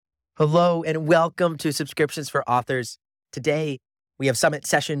Hello and welcome to Subscriptions for Authors. Today, we have Summit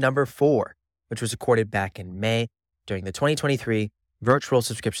Session number 4, which was recorded back in May during the 2023 Virtual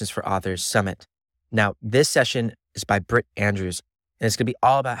Subscriptions for Authors Summit. Now, this session is by Britt Andrews, and it's going to be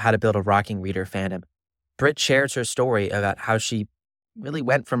all about how to build a rocking reader fandom. Britt shares her story about how she really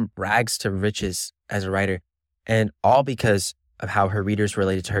went from rags to riches as a writer, and all because of how her readers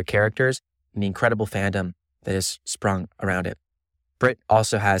related to her characters and the incredible fandom that has sprung around it. Britt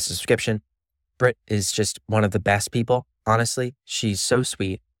also has a subscription. Britt is just one of the best people, honestly. She's so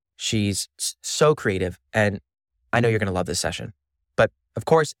sweet. She's so creative. And I know you're going to love this session. But of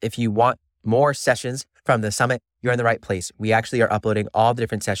course, if you want more sessions from the summit, you're in the right place. We actually are uploading all the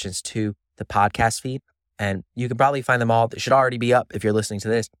different sessions to the podcast feed. And you can probably find them all. They should already be up if you're listening to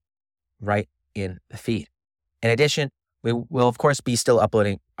this right in the feed. In addition, we will, of course, be still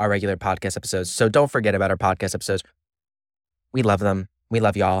uploading our regular podcast episodes. So don't forget about our podcast episodes. We love them. We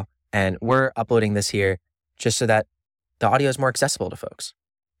love y'all. And we're uploading this here just so that the audio is more accessible to folks.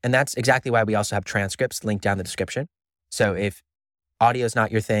 And that's exactly why we also have transcripts linked down in the description. So if audio is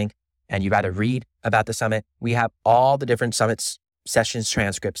not your thing and you'd rather read about the summit, we have all the different summit sessions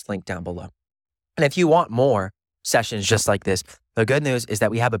transcripts linked down below. And if you want more sessions just like this, the good news is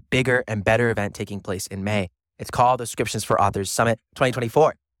that we have a bigger and better event taking place in May. It's called the Subscriptions for Authors Summit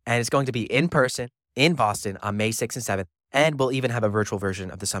 2024. And it's going to be in person in Boston on May 6th and 7th. And we'll even have a virtual version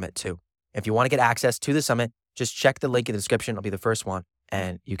of the summit too. If you want to get access to the summit, just check the link in the description. It'll be the first one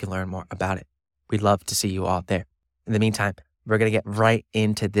and you can learn more about it. We'd love to see you all there. In the meantime, we're going to get right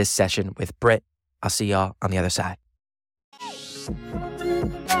into this session with Britt. I'll see y'all on the other side.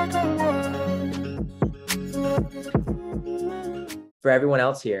 For everyone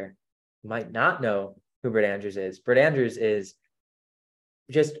else here who might not know who Britt Andrews is, Britt Andrews is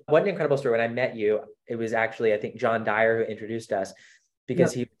just what an incredible story. When I met you, it was actually, I think, John Dyer who introduced us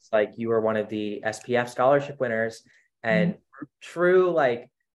because he was like, you were one of the SPF scholarship winners and true, like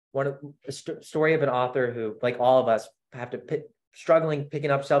one of the story of an author who, like all of us, have to struggling,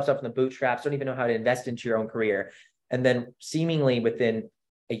 picking up stuff from the bootstraps, don't even know how to invest into your own career. And then seemingly within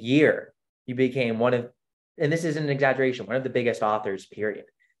a year, you became one of, and this isn't an exaggeration, one of the biggest authors, period.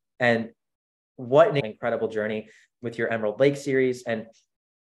 And what an incredible journey with your Emerald Lake series. And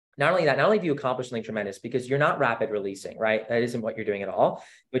not only that, not only have you accomplished something tremendous because you're not rapid releasing, right? That isn't what you're doing at all,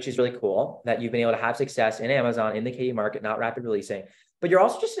 which is really cool that you've been able to have success in Amazon, in the KU market, not rapid releasing, but you're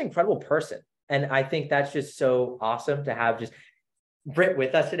also just an incredible person. And I think that's just so awesome to have just Britt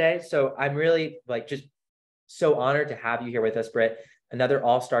with us today. So I'm really like just so honored to have you here with us, Britt, another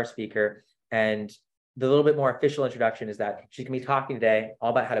all-star speaker. And the little bit more official introduction is that she's going to be talking today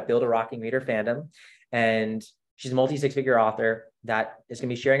all about how to build a rocking reader fandom. And she's a multi-six-figure author that is going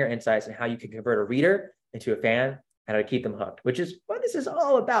to be sharing her insights on how you can convert a reader into a fan and how to keep them hooked, which is what this is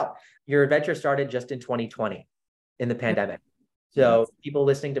all about. Your adventure started just in 2020 in the pandemic. So people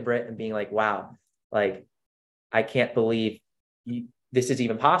listening to Britt and being like, wow, like, I can't believe this is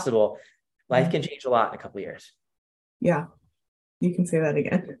even possible. Life can change a lot in a couple of years. Yeah, you can say that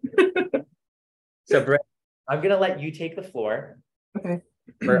again. So Britt, I'm going to let you take the floor. Okay.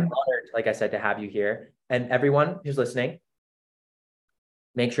 We're honored, like I said, to have you here. And everyone who's listening,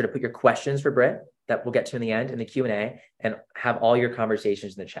 make sure to put your questions for Britt that we'll get to in the end in the Q&A and have all your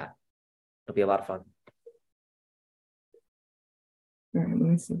conversations in the chat. It'll be a lot of fun. All right, let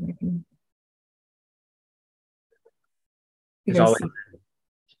me see if I can.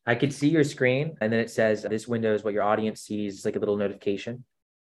 I could see your screen and then it says this window is what your audience sees, like a little notification.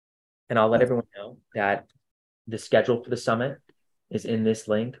 And I'll let everyone know that the schedule for the summit is in this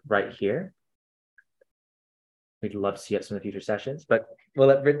link right here. We'd love to see it some of the future sessions, but we'll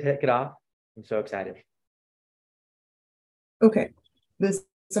let Britt take it off. I'm so excited. Okay. I'm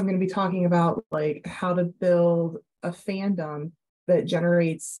going to be talking about like how to build a fandom that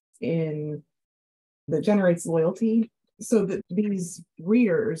generates loyalty. So that these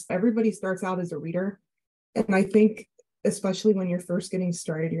readers, everybody starts out as a reader. And I think especially when you're first getting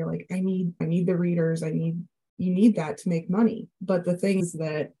started, you're like, I need the readers. You need that to make money. But the thing is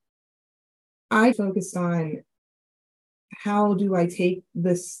that I focused on how do I take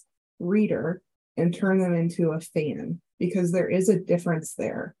this reader and turn them into a fan? Because there is a difference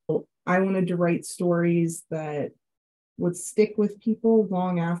there. I wanted to write stories that would stick with people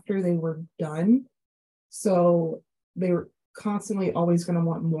long after they were done. So they were constantly always going to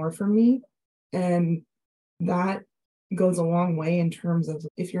want more from me. And that goes a long way in terms of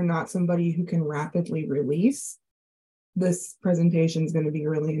if you're not somebody who can rapidly release, this presentation is going to be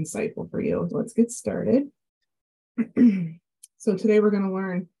really insightful for you. Let's get started. So today we're going to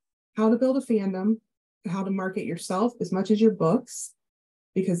learn how to build a fandom, how to market yourself as much as your books,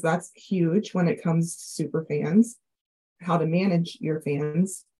 because that's huge when it comes to super fans, how to manage your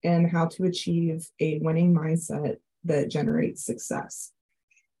fans and how to achieve a winning mindset that generates success.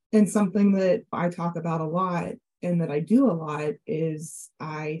 And something that I talk about a lot and that I do a lot is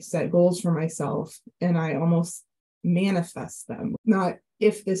I set goals for myself and I almost manifest them. Not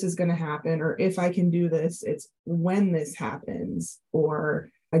if this is going to happen or if I can do this, it's when this happens, or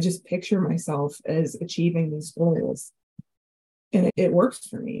I just picture myself as achieving these goals. And it works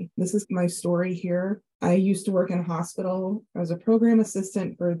for me. This is my story here. I used to work in a hospital. I was a program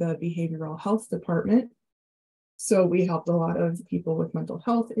assistant for the behavioral health department. So we helped a lot of people with mental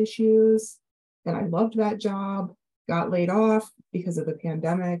health issues. And I loved that job, got laid off because of the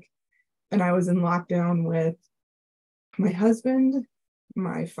pandemic. And I was in lockdown with my husband,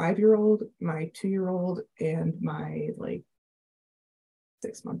 my 5-year-old, my 2-year-old, and my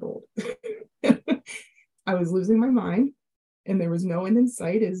 6-month-old. I was losing my mind. And there was no end in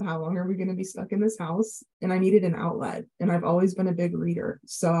sight is how long are we going to be stuck in this house? And I needed an outlet. And I've always been a big reader.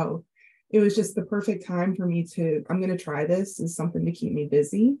 So it was just the perfect time for me I'm going to try this as something to keep me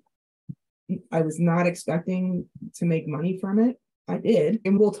busy. I was not expecting to make money from it. I did.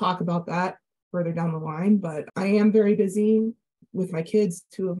 And we'll talk about that further down the line. But I am very busy with my kids.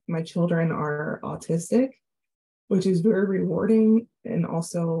 2 of my children are autistic, which is very rewarding. And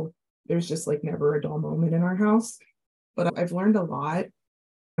also, there's just never a dull moment in our house. But I've learned a lot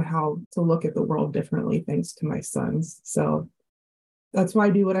on how to look at the world differently thanks to my sons. So that's why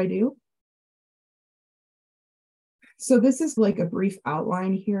I do what I do. So this is a brief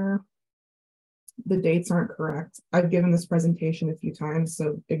outline here. The dates aren't correct. I've given this presentation a few times,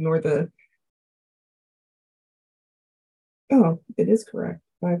 so ignore Oh, it is correct.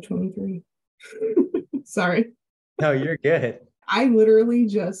 5/23. Sorry. No, you're good. I literally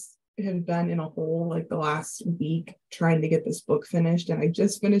just have been in a hole the last week trying to get this book finished, and I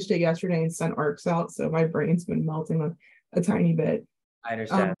just finished it yesterday and sent ARCs out, so my brain's been melting a tiny bit. I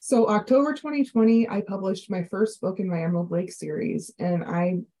understand. So October 2020, I published my first book in my Emerald Lake series, and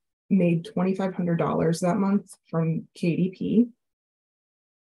I made $2,500 that month from KDP.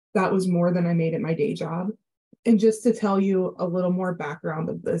 That was more than I made at my day job. And just to tell you a little more background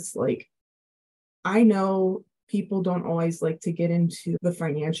of this, I know people don't always like to get into the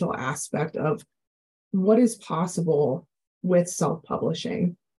financial aspect of what is possible with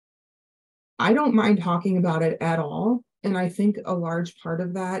self-publishing. I don't mind talking about it at all. And I think a large part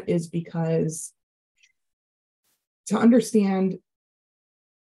of that is because to understand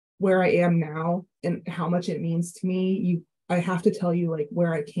where I am now and how much it means to me, I have to tell you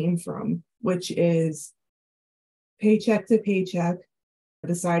where I came from, which is paycheck to paycheck,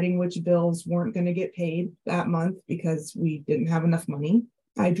 deciding which bills weren't going to get paid that month because we didn't have enough money.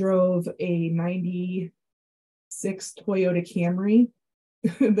 I drove a 96 Toyota Camry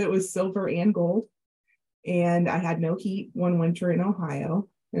that was silver and gold. And I had no heat one winter in Ohio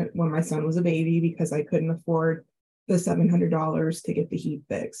when my son was a baby because I couldn't afford the $700 to get the heat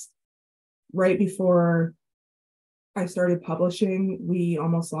fixed. Right before I started publishing, we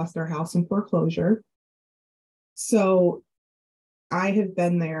almost lost our house in foreclosure. So I have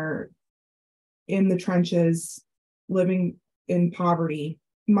been there in the trenches, living in poverty.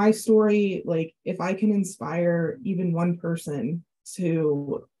 My story, if I can inspire even one person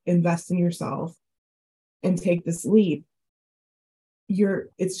to invest in yourself and take this leap,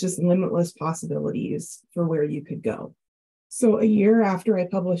 it's just limitless possibilities for where you could go. So a year after I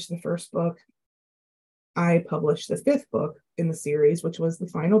published the first book, I published the 5th book in the series, which was the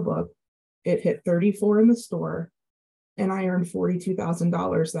final book. It hit 34 in the store, and I earned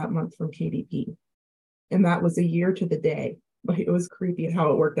 $42,000 that month from KDP. And that was a year to the day. It was creepy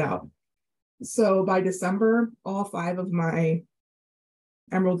how it worked out. So by December, all 5 of my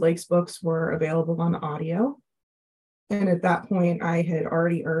Emerald Lakes books were available on audio. And at that point, I had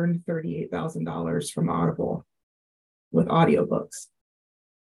already earned $38,000 from Audible with audiobooks.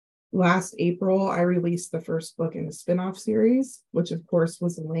 Last April, I released the first book in a spin-off series, which of course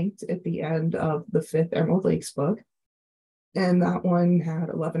was linked at the end of the 5th Emerald Lakes book. And that one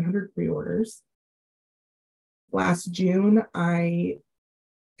had 1,100 pre-orders. Last June, I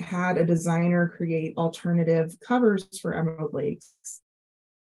had a designer create alternative covers for Emerald Lakes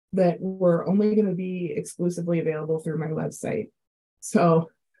that were only going to be exclusively available through my website. So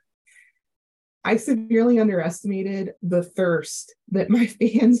I severely underestimated the thirst that my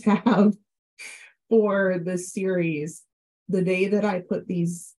fans have for this series. The day that I put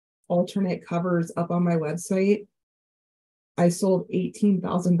these alternate covers up on my website, I sold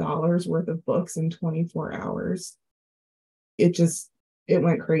 $18,000 worth of books in 24 hours. It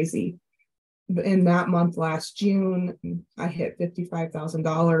went crazy. In that month, last June, I hit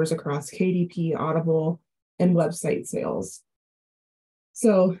 $55,000 across KDP, Audible, and website sales.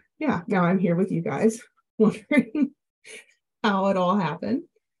 So yeah, now I'm here with you guys wondering how it all happened.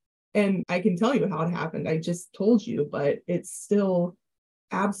 And I can tell you how it happened. I just told you, but it's still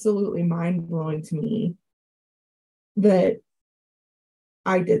absolutely mind-blowing to me that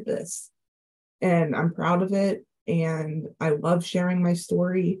I did this. And I'm proud of it. And I love sharing my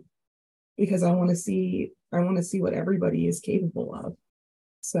story because I want to see what everybody is capable of.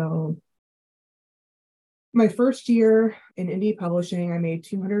 So my first year in indie publishing, I made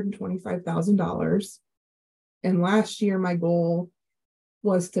 $225,000. And last year, my goal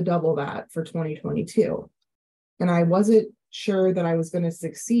was to double that for 2022. And I wasn't sure that I was going to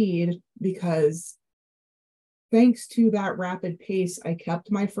succeed because thanks to that rapid pace I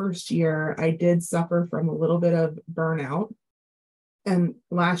kept my first year, I did suffer from a little bit of burnout. And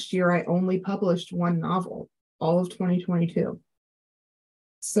last year, I only published one novel, all of 2022.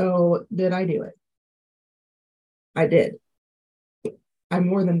 So did I do it? I did. I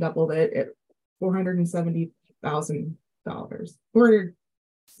more than doubled it at $470,000.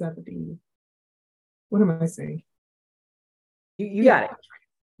 470. What am I saying? You got it.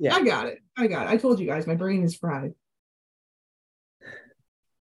 Yeah. I got it. I told you guys, my brain is fried.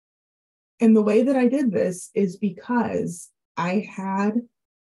 And the way that I did this is because I had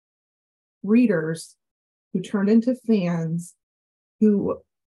readers who turned into fans who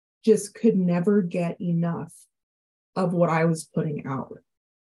just could never get enough of what I was putting out.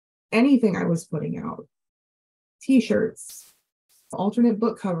 Anything I was putting out. T-shirts, alternate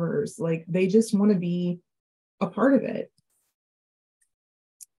book covers, like they just want to be a part of it.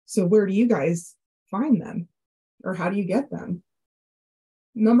 So where do you guys find them? Or how do you get them?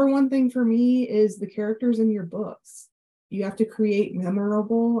 Number one thing for me is the characters in your books. You have to create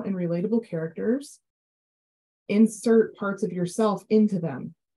memorable and relatable characters. Insert parts of yourself into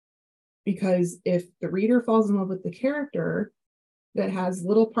them. Because if the reader falls in love with the character that has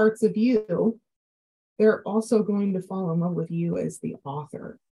little parts of you, they're also going to fall in love with you as the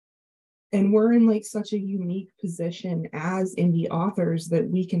author. And we're in like such a unique position as indie authors that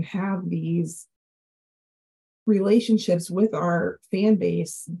we can have these relationships with our fan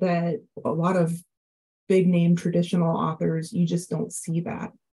base that a lot of big name traditional authors, you just don't see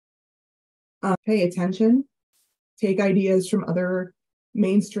that. Pay attention, take ideas from other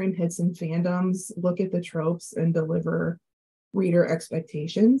mainstream hits and fandoms, look at the tropes and deliver reader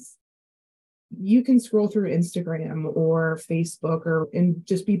expectations. You can scroll through Instagram or Facebook and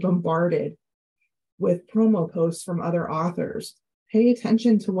just be bombarded with promo posts from other authors. Pay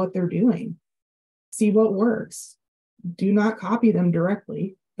attention to what they're doing. See what works. Do not copy them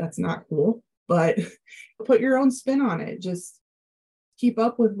directly. That's not cool, but put your own spin on it. Just keep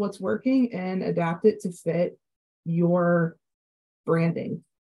up with what's working and adapt it to fit your branding.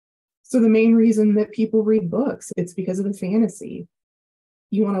 So the main reason that people read books, it's because of the fantasy.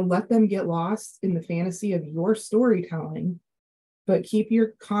 You want to let them get lost in the fantasy of your storytelling, but keep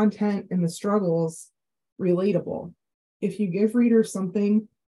your content and the struggles relatable. If you give readers something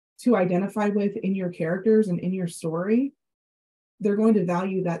to identify with in your characters and in your story, they're going to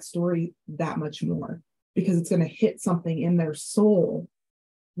value that story that much more because it's going to hit something in their soul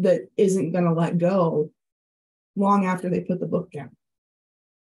that isn't going to let go long after they put the book down.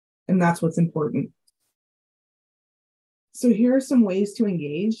 And that's what's important. So here are some ways to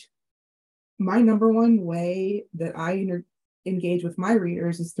engage. My number one way that I engage with my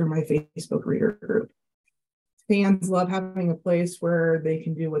readers is through my Facebook reader group. Fans love having a place where they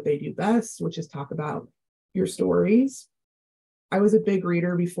can do what they do best, which is talk about your stories. I was a big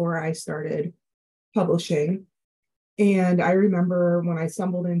reader before I started publishing. And I remember when I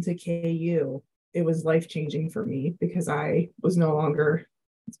stumbled into KU, it was life-changing for me because I was no longer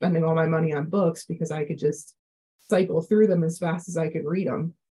spending all my money on books because I could just cycle through them as fast as I could read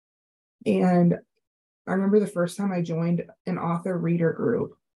them. And I remember the first time I joined an author reader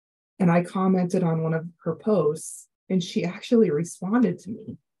group and I commented on one of her posts and she actually responded to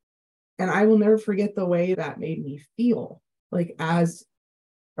me. And I will never forget the way that made me feel, like as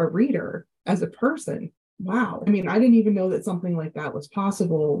a reader, as a person. Wow. I mean, I didn't even know that something like that was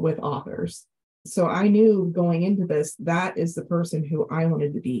possible with authors. So I knew going into this, that is the person who I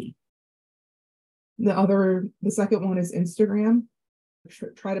wanted to be. The second one is Instagram.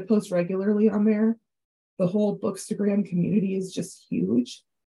 Try to post regularly on there. The whole Bookstagram community is just huge.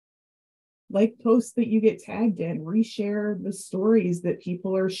 Like posts that you get tagged in, reshare the stories that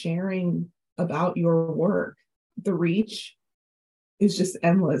people are sharing about your work. The reach is just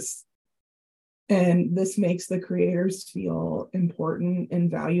endless. And this makes the creators feel important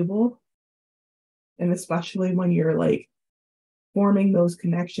and valuable. And especially when you're like forming those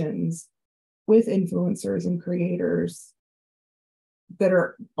connections with influencers and creators that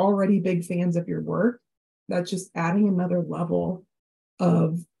are already big fans of your work, that's just adding another level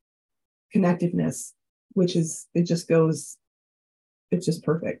of connectiveness, which is, it's just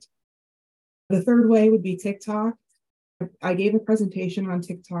perfect. The third way would be TikTok. I gave a presentation on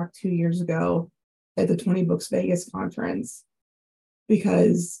TikTok 2 years ago at the 20 Books Vegas conference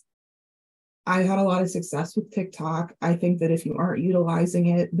because I had a lot of success with TikTok. I think that if you aren't utilizing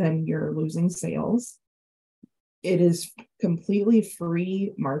it, then you're losing sales. It is completely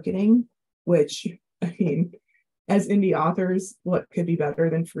free marketing, which, I mean, as indie authors, what could be better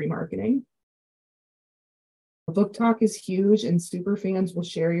than free marketing? Book Talk is huge, and super fans will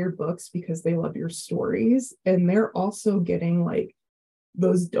share your books because they love your stories. And they're also getting like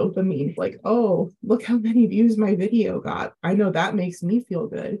those dopamine, like, oh, look how many views my video got. I know that makes me feel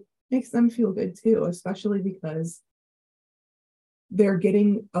good. Makes them feel good too, especially because they're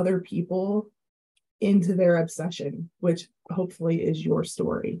getting other people into their obsession, which hopefully is your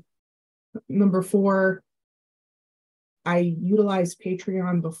story. Number 4, I utilized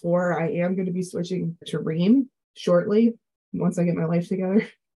Patreon before. I am going to be switching to Ream shortly once I get my life together.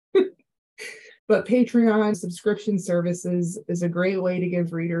 But Patreon subscription services is a great way to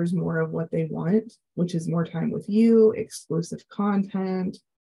give readers more of what they want, which is more time with you, exclusive content,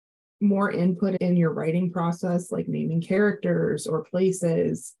 more input in your writing process, like naming characters or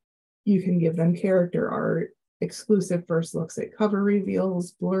places. You can give them character art, exclusive first looks at cover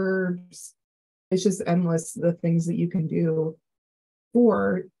reveals, blurbs. It's just endless, the things that you can do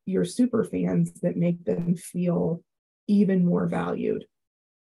for your super fans that make them feel even more valued.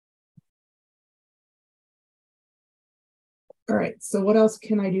 All right, so what else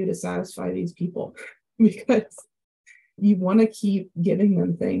can I do to satisfy these people? Because you want to keep giving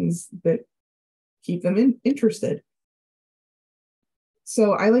them things that keep them interested.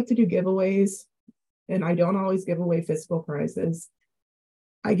 So I like to do giveaways, and I don't always give away physical prizes.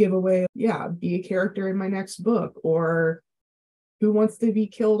 I give away, be a character in my next book, or who wants to be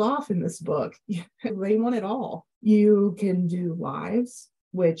killed off in this book? They want it all. You can do lives,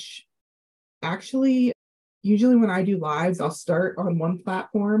 which actually, usually when I do lives, I'll start on one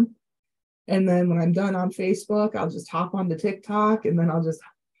platform. And then when I'm done on Facebook, I'll just hop onto TikTok, and then I'll just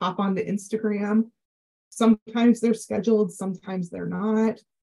hop onto Instagram. Sometimes they're scheduled, sometimes they're not.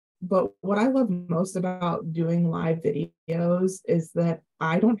 But what I love most about doing live videos is that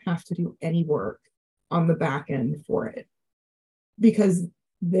I don't have to do any work on the back end for it, because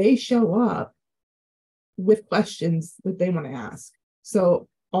they show up with questions that they want to ask. So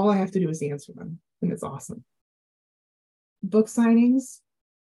all I have to do is answer them, and it's awesome. Book signings.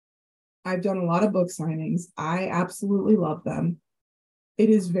 I've done a lot of book signings. I absolutely love them. It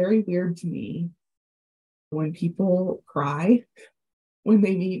is very weird to me when people cry when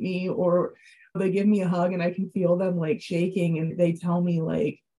they meet me, or they give me a hug and I can feel them like shaking, and they tell me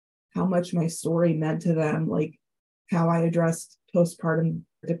like how much my story meant to them, like how I addressed postpartum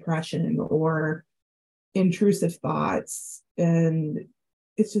depression or intrusive thoughts. And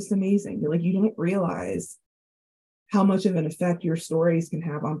it's just amazing. Like, you don't realize how much of an effect your stories can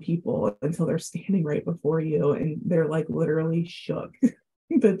have on people until they're standing right before you and they're like literally shook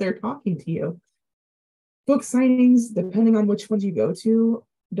that they're talking to you. Book signings, depending on which ones you go to,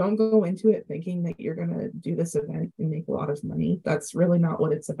 don't go into it thinking that you're going to do this event and make a lot of money. That's really not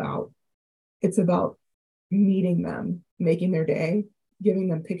what it's about. It's about meeting them, making their day, giving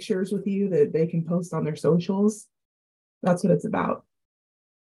them pictures with you that they can post on their socials. That's what it's about.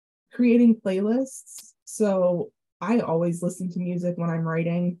 Creating playlists. So I always listen to music when I'm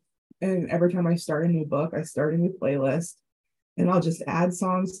writing. And every time I start a new book, I start a new playlist. And I'll just add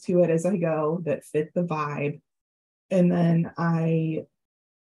songs to it as I go that fit the vibe. And then I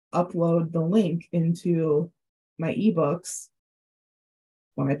upload the link into my ebooks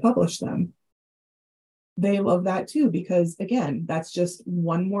when I publish them. They love that too, because again, that's just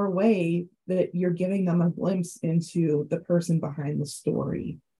one more way that you're giving them a glimpse into the person behind the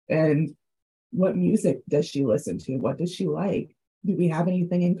story. And what music does she listen to? What does she like? Do we have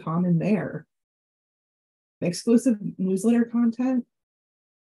anything in common there? Exclusive newsletter content.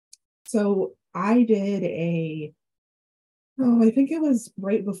 So I did I think it was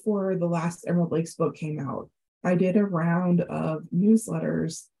right before the last Emerald Lakes book came out. I did a round of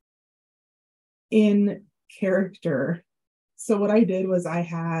newsletters in character. So what I did was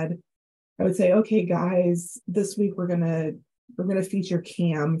I would say, okay, guys, this week we're gonna feature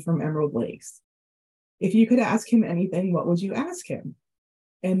Cam from Emerald Lakes. If you could ask him anything, what would you ask him?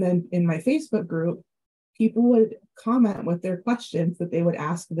 And then in my Facebook group, people would comment with their questions that they would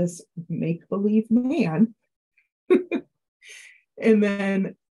ask this make-believe man. And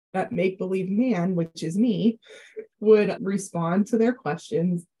then that make-believe man, which is me, would respond to their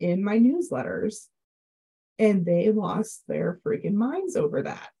questions in my newsletters. And they lost their freaking minds over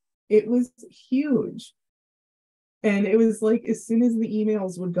that. It was huge. And it was like, as soon as the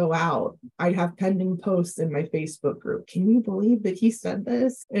emails would go out, I'd have pending posts in my Facebook group. Can you believe that he said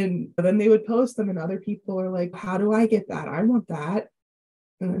this? And then they would post them, and other people are like, how do I get that? I want that.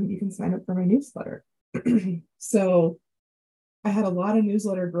 And then you can sign up for my newsletter. So I had a lot of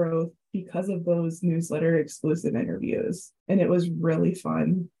newsletter growth because of those newsletter exclusive interviews. And it was really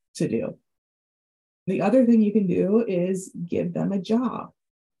fun to do. The other thing you can do is give them a job.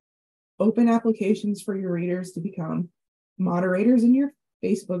 Open applications for your readers to become moderators in your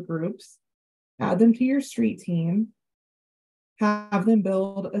Facebook groups, add them to your street team, have them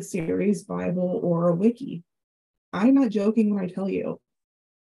build a series Bible or a wiki. I'm not joking when I tell you,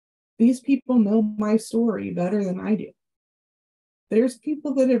 these people know my story better than I do. There's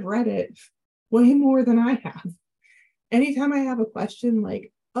people that have read it way more than I have. Anytime I have a question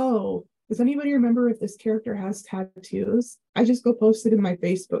like, oh, does anybody remember if this character has tattoos? I just go post it in my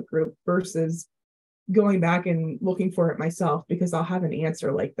Facebook group versus going back and looking for it myself, because I'll have an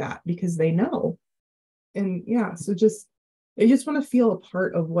answer like that because they know. And yeah, so they just want to feel a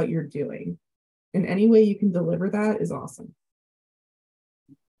part of what you're doing. And any way you can deliver that is awesome.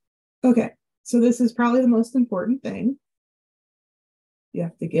 Okay, so this is probably the most important thing. You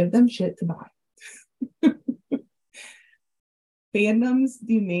have to give them shit to buy. Fandoms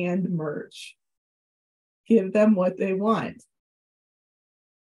demand merch. Give them what they want.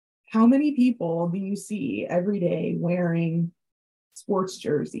 How many people do you see every day wearing sports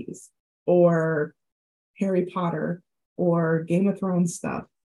jerseys or Harry Potter or Game of Thrones stuff?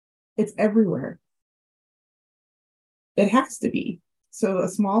 It's everywhere. It has to be. So a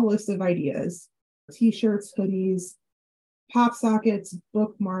small list of ideas: t-shirts, hoodies, pop sockets,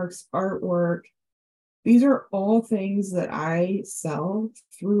 bookmarks, artwork. These are all things that I sell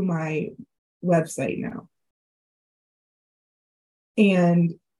through my website now.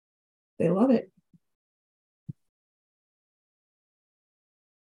 And they love it.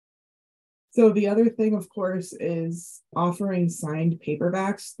 So the other thing, of course, is offering signed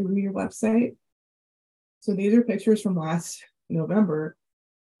paperbacks through your website. So these are pictures from last November.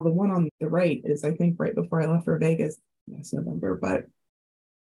 The one on the right is, I think, right before I left for Vegas last November. But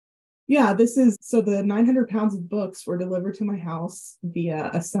yeah, so the 900 pounds of books were delivered to my house via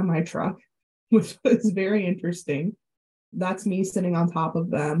a semi truck, which was very interesting. That's me sitting on top of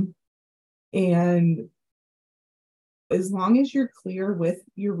them. And as long as you're clear with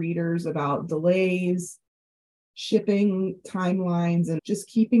your readers about delays, shipping timelines, and just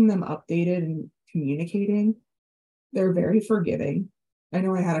keeping them updated and communicating, they're very forgiving. I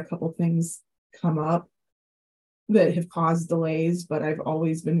know I had a couple things come up that have caused delays, but I've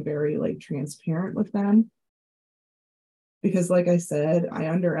always been very transparent with them, because like I said, I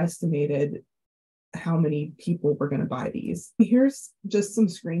underestimated how many people were going to buy these. Here's just some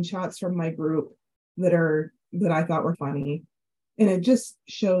screenshots from my group that I thought were funny. And it just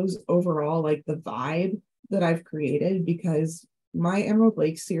shows overall the vibe that I've created, because my Emerald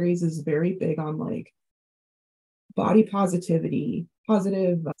Lake series is very big on body positivity,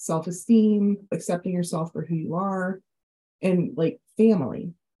 positive self-esteem, accepting yourself for who you are, and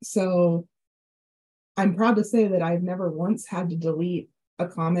family. So I'm proud to say that I've never once had to delete a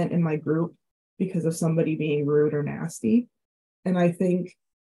comment in my group because of somebody being rude or nasty. And I think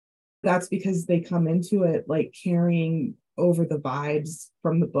that's because they come into it carrying over the vibes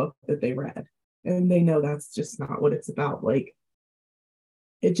from the book that they read. And they know that's just not what it's about.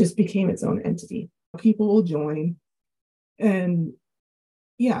 It just became its own entity. People will join, and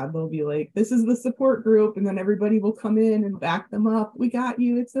yeah, they'll be like, this is the support group. And then everybody will come in and back them up. We got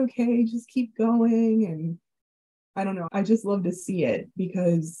you. It's okay. Just keep going. And I don't know. I just love to see it,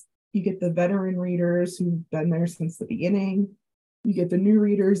 because you get the veteran readers who've been there since the beginning. You get the new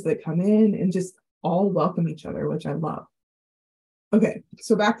readers that come in and just all welcome each other, which I love. Okay,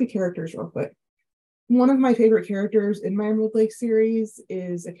 so back to characters real quick. One of my favorite characters in my Emerald Lake series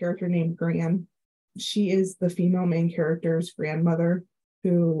is a character named Gran. She is the female main character's grandmother,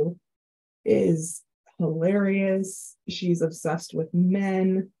 who is hilarious. She's obsessed with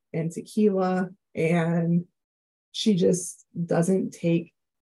men and tequila, and she just doesn't take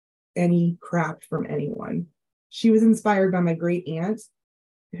any crap from anyone. She was inspired by my great aunt,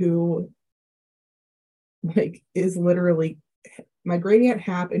 who is literally, my great aunt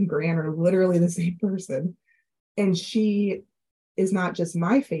Hap and Gran are literally the same person. And she is not just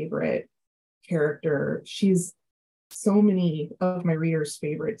my favorite, character. She's so many of my readers'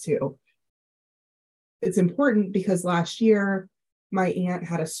 favorite too. It's important because last year my aunt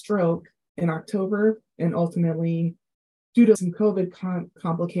had a stroke in October, and ultimately, due to some COVID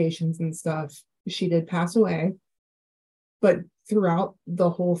complications and stuff, she did pass away. But throughout the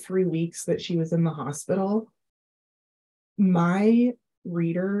whole 3 weeks that she was in the hospital, my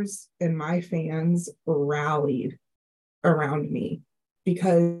readers and my fans rallied around me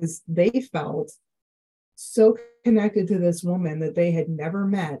because they felt so connected to this woman that they had never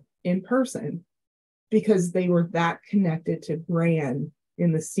met in person, because they were that connected to Bran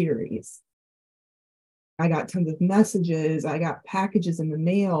in the series. I got tons of messages. I got packages in the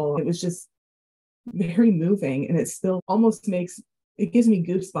mail. It was just very moving. And it still almost it gives me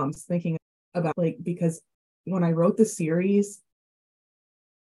goosebumps thinking about, like, because when I wrote the series,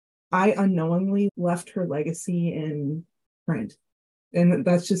 I unknowingly left her legacy in print. And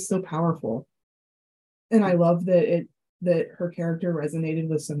that's just so powerful. And I love that her character resonated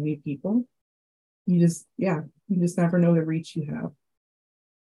with so many people. You just never know the reach you have.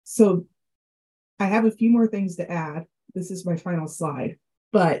 So I have a few more things to add. This is my final slide.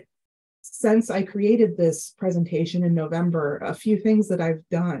 But since I created this presentation in November, a few things that I've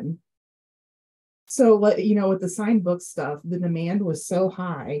done. So, with the signed book stuff, the demand was so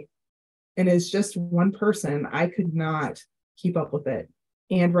high, and as just one person, I could not keep up with it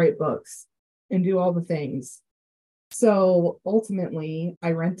and write books and do all the things. So ultimately,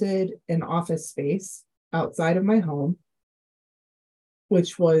 I rented an office space outside of my home,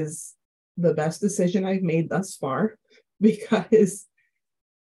 which was the best decision I've made thus far, because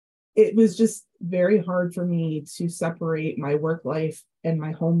it was just very hard for me to separate my work life and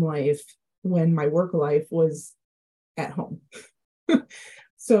my home life when my work life was at home.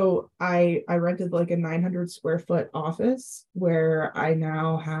 So I rented like a 900 square foot office where I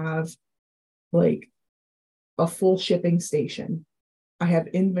now have like a full shipping station. I have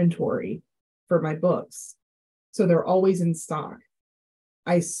inventory for my books, so they're always in stock.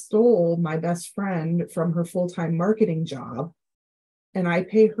 I stole my best friend from her full-time marketing job, and I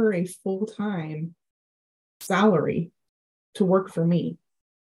pay her a full-time salary to work for me,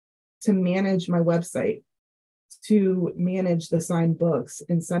 to manage my website, to manage the signed books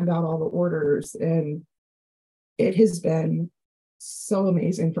and send out all the orders. And it has been so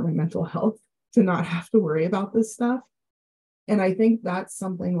amazing for my mental health to not have to worry about this stuff. And I think that's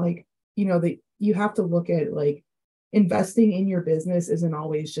something that you have to look at, like, investing in your business isn't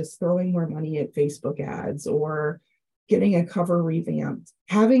always just throwing more money at Facebook ads or getting a cover revamped.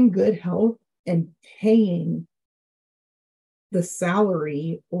 Having good health and paying the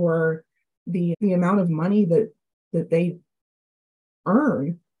salary or the amount of money that they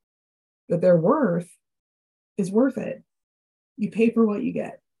earn, that they're worth, is worth it. You pay for what you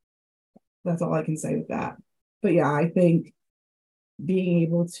get. That's all I can say with that. But yeah, I think being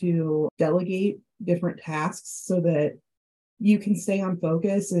able to delegate different tasks so that you can stay on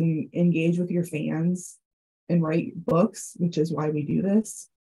focus and engage with your fans and write books, which is why we do this,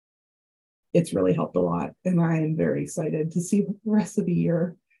 it's really helped a lot. And I am very excited to see what the rest of the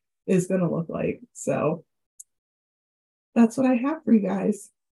year is going to look like. So that's what I have for you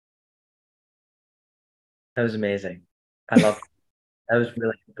guys. That was amazing. I love it. That was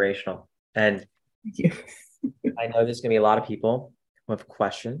really inspirational. And Thank you. I know there's going to be a lot of people who have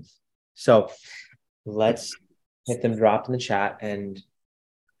questions. So let's get them dropped in the chat. And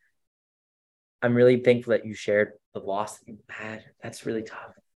I'm really thankful that you shared the loss that you had. That's really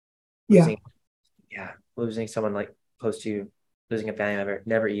tough. Losing someone like close to you, losing a family member,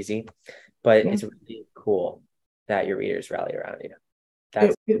 never easy. But it's really cool that your readers rally around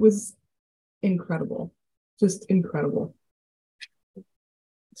you. It was incredible. Just incredible.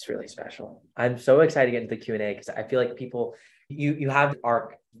 It's really special. I'm so excited to get into the Q&A because I feel like people, you have the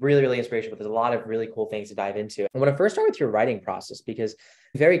arc really, really inspirational, but there's a lot of really cool things to dive into. I want to first start with your writing process, because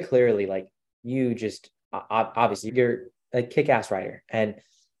very clearly, like, you just, obviously, you're a kick-ass writer. And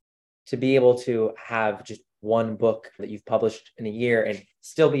to be able to have just one book that you've published in a year and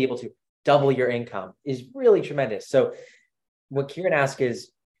still be able to double your income is really tremendous. So what Kieran asked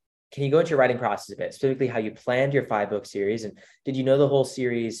is, can you go into your writing process a bit, specifically how you planned your 5-book series? And did you know the whole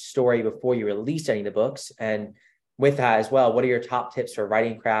series story before you released any of the books? And with that as well, what are your top tips for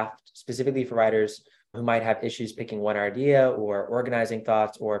writing craft, specifically for writers who might have issues picking one idea or organizing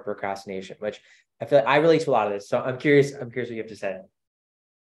thoughts or procrastination, which I feel like I relate to a lot of this. So I'm curious what you have to say.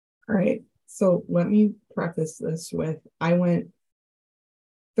 All right. So let me preface this with, I went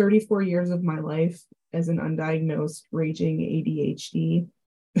 34 years of my life as an undiagnosed raging ADHD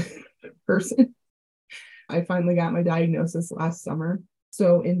person. I finally got my diagnosis last summer.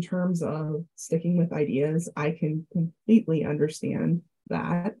 So in terms of sticking with ideas, I can completely understand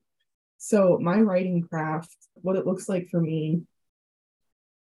that. So my writing craft, what it looks like for me,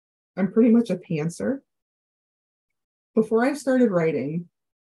 I'm pretty much a pantser. Before I started writing,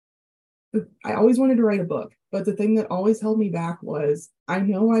 I always wanted to write a book, but the thing that always held me back was I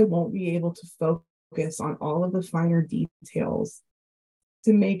know I won't be able to focus on all of the finer details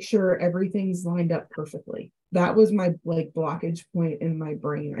to make sure everything's lined up perfectly. That was my blockage point in my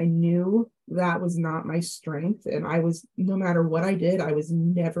brain. I knew that was not my strength. And I was, no matter what I did, I was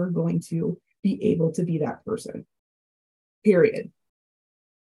never going to be able to be that person, period.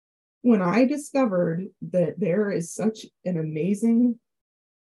 When I discovered that there is such an amazing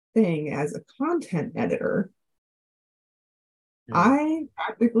thing as a content editor, I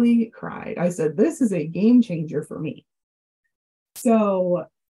practically cried. I said, this is a game changer for me. So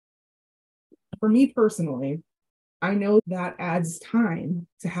for me personally, I know that adds time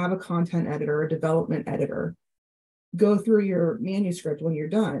to have a content editor, a development editor, go through your manuscript when you're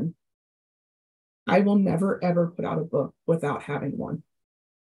done. I will never, ever put out a book without having one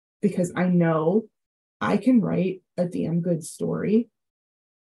because I know I can write a damn good story,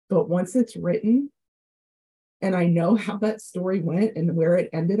 but once it's written and I know how that story went and where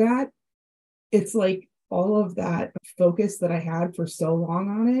it ended at, it's like all of that focus that I had for so long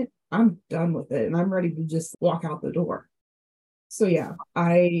on it, I'm done with it and I'm ready to just walk out the door. So yeah,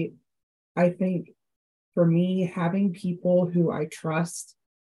 I think for me, having people who I trust,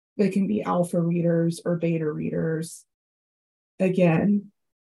 they can be alpha readers or beta readers. Again,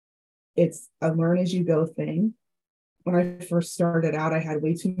 it's a learn as you go thing. When I first started out, I had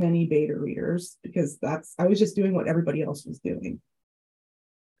way too many beta readers because I was just doing what everybody else was doing.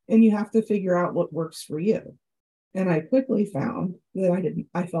 And you have to figure out what works for you. And I quickly found that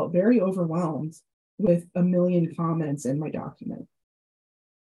I felt very overwhelmed with a million comments in my document.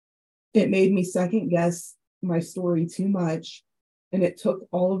 It made me second guess my story too much, and it took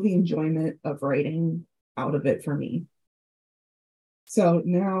all of the enjoyment of writing out of it for me. So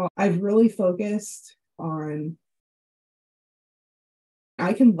now I've really focused on,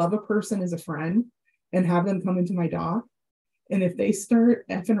 I can love a person as a friend and have them come into my doc. And if they start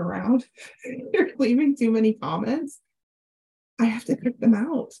effing around, they're leaving too many comments, I have to kick them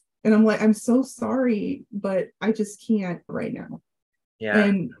out. And I'm like, I'm so sorry, but I just can't right now. Yeah.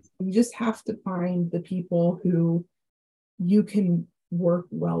 And you just have to find the people who you can work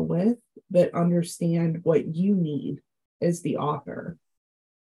well with that understand what you need as the author.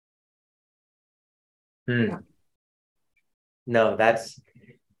 Yeah. No, that's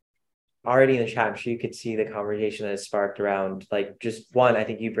already in the chat. I'm sure you could see the conversation that has sparked around, like, just one, I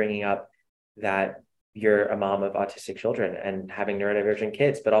think you bringing up that you're a mom of autistic children and having neurodivergent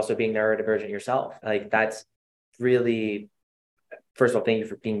kids, but also being neurodivergent yourself. Like, that's really, first of all, thank you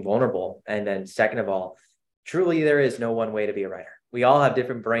for being vulnerable. And then second of all, truly, there is no one way to be a writer. We all have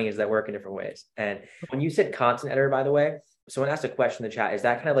different brains that work in different ways. And when you said content editor, by the way, someone asked a question in the chat. Is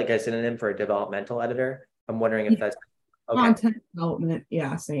that kind of like a synonym for a developmental editor? I'm wondering if that's okay. Content development.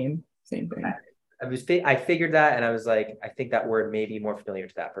 Yeah, same thing. I figured that, and I was like, I think that word may be more familiar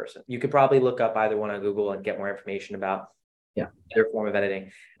to that person. You could probably look up either one on Google and get more information about their form of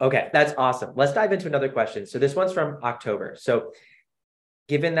editing. Okay, that's awesome. Let's dive into another question. So this one's from October. So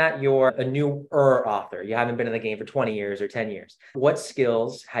given that you're a newer author, you haven't been in the game for 20 years or 10 years, what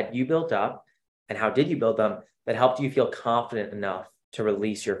skills had you built up and how did you build them that helped you feel confident enough to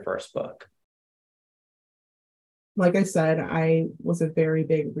release your first book? Like I said, I was a very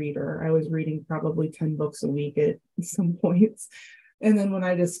big reader. I was reading probably 10 books a week at some points. And then when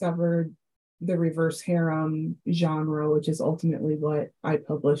I discovered the reverse harem genre, which is ultimately what I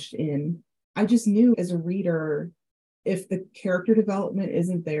published in, I just knew as a reader, if the character development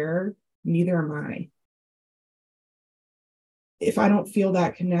isn't there, neither am I. If I don't feel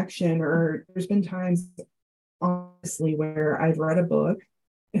that connection, or there's been times, honestly, where I've read a book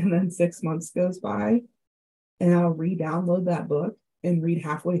and then 6 months goes by and I'll re-download that book and read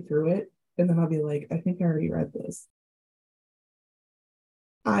halfway through it. And then I'll be like, I think I already read this.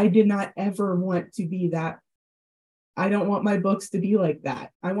 I did not ever want to be that. I don't want my books to be like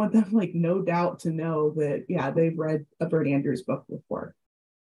that. I want them, like, no doubt to know that, yeah, they've read a Britt Andrews book before.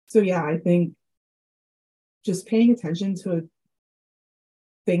 So yeah, I think just paying attention to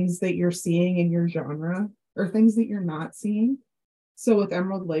things that you're seeing in your genre or things that you're not seeing. So with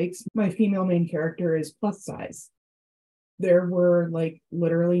Emerald Lakes, my female main character is plus size. There were, like,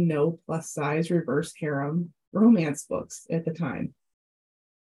 literally no plus size reverse harem romance books at the time.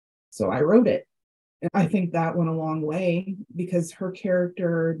 So I wrote it. And I think that went a long way because her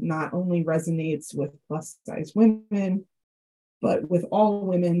character not only resonates with plus size women, but with all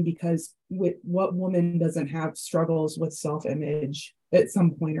women, because with what woman doesn't have struggles with self-image at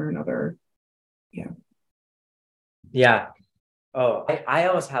some point or another? Yeah. Oh, I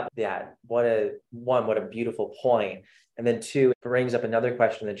always have that. What a beautiful point. And then two, it brings up another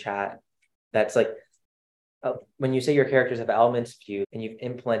question in the chat that's like, when you say your characters have elements of you and you've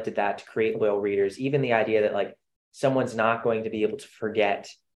implemented that to create loyal readers, even the idea that like someone's not going to be able to forget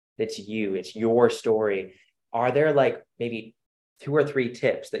it's you, it's your story. Are there like maybe 2 or 3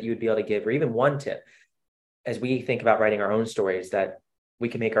 tips that you would be able to give, or even one tip as we think about writing our own stories that we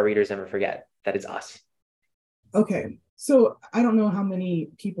can make our readers never forget that it's us? Okay. So I don't know how many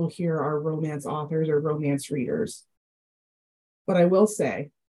people here are romance authors or romance readers, but I will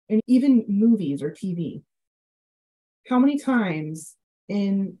say, and even movies or TV, how many times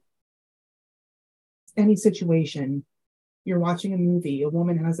in any situation you're watching a movie, a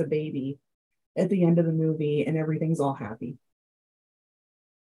woman has a baby at the end of the movie and everything's all happy?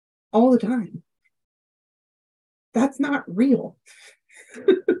 All the time. That's not real.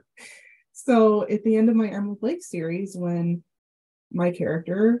 So at the end of my Emerald Lake series, when my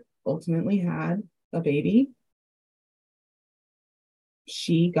character ultimately had a baby,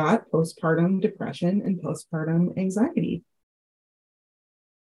 she got postpartum depression and postpartum anxiety.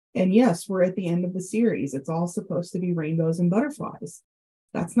 And yes, we're at the end of the series. It's all supposed to be rainbows and butterflies.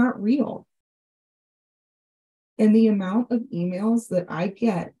 That's not real. And the amount of emails that I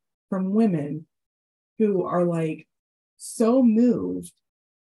get from women who are like so moved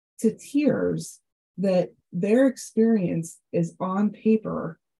to tears that their experience is on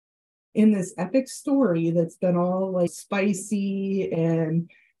paper in this epic story that's been all like spicy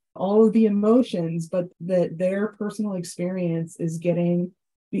and all of the emotions, but that their personal experience is getting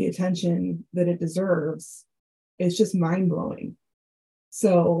the attention that it deserves. It's just mind-blowing.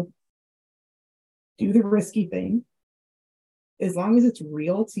 So do the risky thing. As long as it's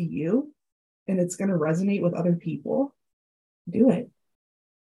real to you and it's going to resonate with other people, do it.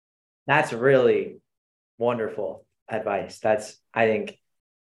 That's really wonderful advice. That's, I think,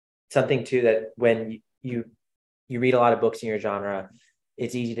 something too that when you read a lot of books in your genre,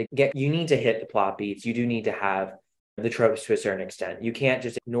 it's easy to get, you need to hit the plot beats. You do need to have the tropes to a certain extent. You can't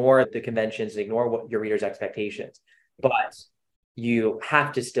just ignore the conventions, ignore what your readers' expectations, but you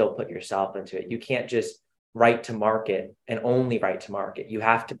have to still put yourself into it. You can't just write to market and only write to market. You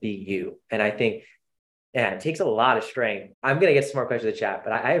have to be you. And I think, yeah, it takes a lot of strength. I'm going to get some more questions in the chat,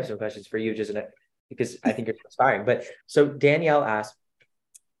 but I have some questions for you just because I think you're inspiring. But so Danielle asked,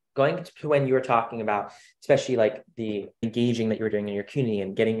 going to when you were talking about, especially like the engaging that you were doing in your community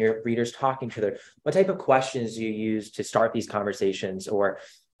and getting your readers talking to their, what type of questions do you use to start these conversations? Or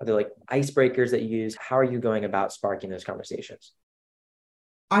are there like icebreakers that you use? How are you going about sparking those conversations?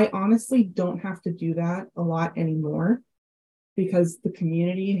 I honestly don't have to do that a lot anymore because the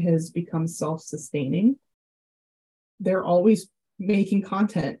community has become self-sustaining. They're always making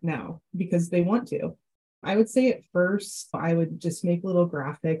content now because they want to. I would say at first, I would just make little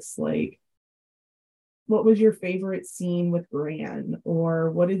graphics like, what was your favorite scene with Gran? Or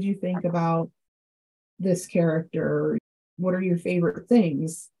what did you think about this character? What are your favorite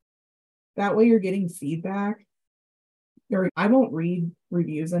things? That way you're getting feedback. Or I won't read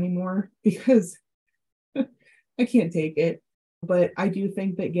reviews anymore because I can't take it. But I do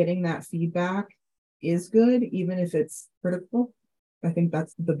think that getting that feedback is good, even if it's critical. I think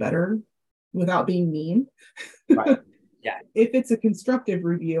that's the better, without being mean. Right. Yeah. If it's a constructive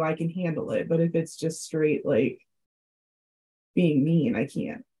review, I can handle it. But if it's just straight like being mean, I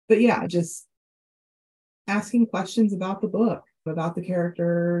can't. But yeah, just asking questions about the book, about the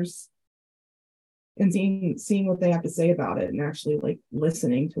characters, and seeing what they have to say about it and actually like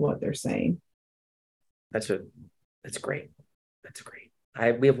listening to what they're saying. That's great. That's great.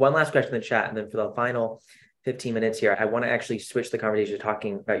 We have one last question in the chat, and then for the final 15 minutes here, I want to actually switch the conversation to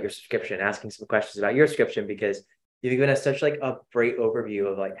talking about your subscription, asking some questions about your subscription, because you've given us such like a great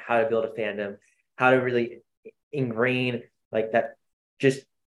overview of like how to build a fandom, how to really ingrain like that just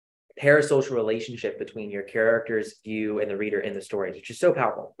parasocial relationship between your characters, you, and the reader in the stories, which is so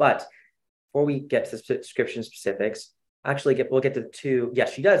powerful. But before we get to the subscription specifics, we'll get to two.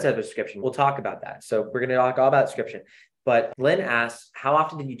 Yes, she does have a subscription. We'll talk about that. So we're going to talk all about subscription. But Lynn asks, how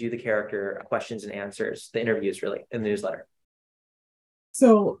often did you do the character questions and answers, the interviews really, in the newsletter?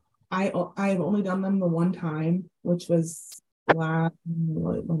 So I've only done them the one time, which was when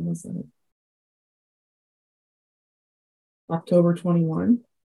was it? October 21.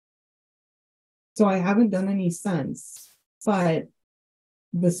 So I haven't done any since, but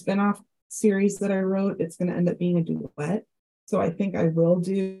the spinoff series that I wrote, it's going to end up being a duet. So I think I will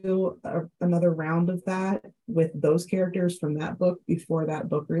do another round of that with those characters from that book before that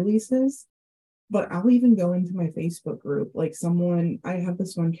book releases. But I'll even go into my Facebook group. Like I have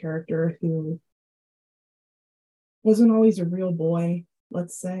this one character who wasn't always a real boy,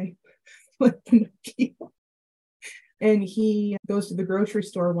 let's say, and he goes to the grocery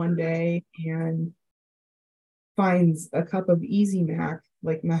store one day and finds a cup of Easy Mac,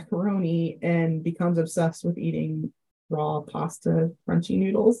 like macaroni, and becomes obsessed with eating raw pasta crunchy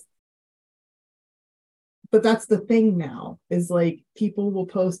noodles. But that's the thing now, is like people will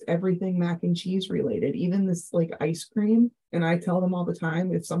post everything mac and cheese related, even this like ice cream. And I tell them all the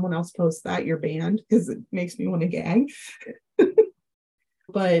time, if someone else posts that, you're banned, because it makes me want to gag.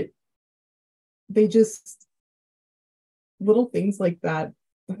 But they just, little things like that,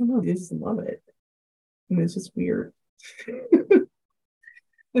 I don't know, they just love it. And it's just weird.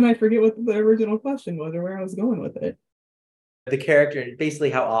 And I forget what the original question was or where I was going with it. The character,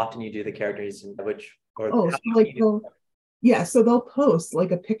 basically how often you do the characters, so they'll post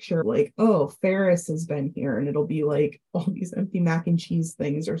like a picture like, oh, Ferris has been here, and it'll be like all these empty mac and cheese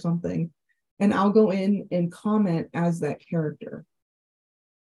things or something. And I'll go in and comment as that character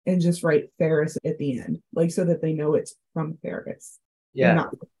and just write Ferris at the end, like so that they know it's from Ferris. Yeah.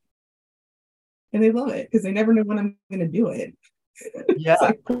 And they love it because they never know when I'm going to do it. Yeah. It's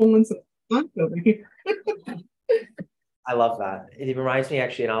like pulling some stunts over here. I love that. It reminds me,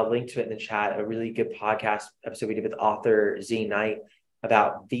 actually, and I'll link to it in the chat, a really good podcast episode we did with author Z Knight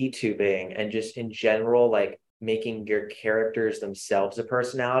about VTubing and just in general, like making your characters themselves a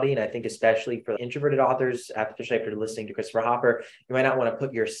personality. And I think especially for introverted authors, especially after listening to Christopher Hopper, you might not want to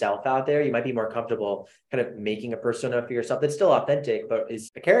put yourself out there. You might be more comfortable kind of making a persona for yourself that's still authentic, but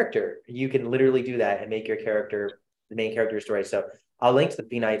is a character. You can literally do that and make your character the main character story. So I'll link to the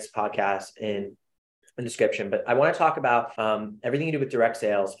B Knight's podcast in the description, but I want to talk about everything you do with direct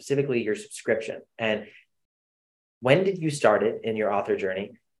sales, specifically your subscription. And when did you start it in your author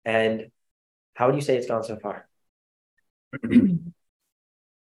journey? And how would you say it's gone so far?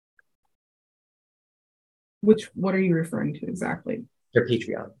 What are you referring to exactly? Your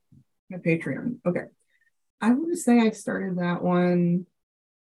Patreon. My Patreon. Okay. I would say I started that one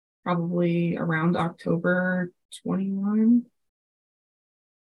probably around October 21.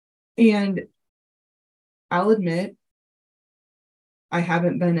 And I'll admit, I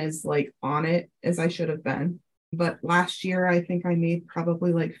haven't been as like on it as I should have been. But last year, I think I made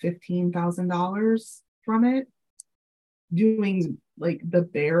probably like $15,000 from it, doing like the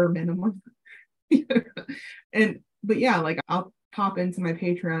bare minimum. But yeah, like I'll pop into my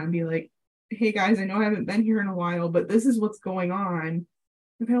Patreon and be like, hey guys, I know I haven't been here in a while, but this is what's going on.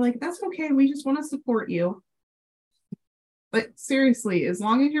 And they're like, that's okay. We just want to support you. But seriously, as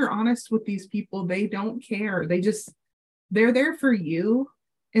long as you're honest with these people, they don't care. They're there for you,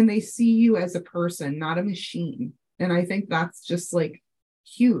 and they see you as a person, not a machine. And I think that's just like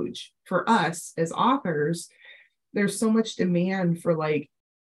huge for us as authors. There's so much demand for like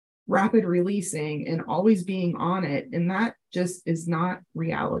rapid releasing and always being on it. And that just is not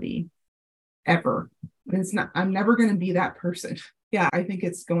reality ever. And it's not, I'm never going to be that person. Yeah, I think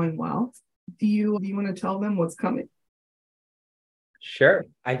it's going well. Do you want to tell them what's coming? Sure.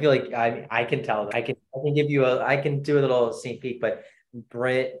 I feel like I can tell. I can do a little sneak peek, but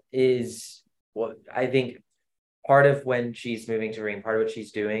Britt is I think part of when she's moving to Ream, part of what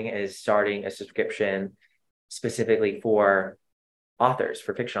she's doing is starting a subscription specifically for authors,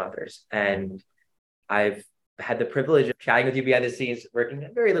 for fiction authors. And I've had the privilege of chatting with you behind the scenes, working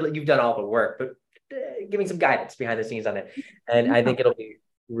very little. You've done all the work, but giving some guidance behind the scenes on it. And I think it'll be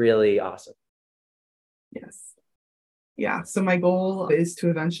really awesome. Yes. Yeah, so my goal is to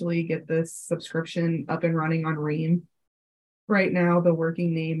eventually get this subscription up and running on Ream. Right now, the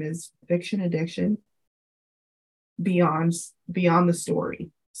working name is Fiction Addiction Beyond the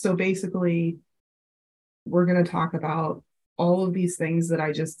Story. So basically, we're going to talk about all of these things that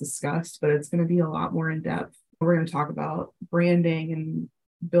I just discussed, but it's going to be a lot more in depth. We're going to talk about branding and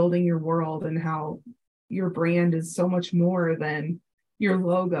building your world and how your brand is so much more than your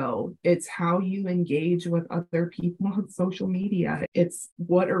logo. It's how you engage with other people on social media. It's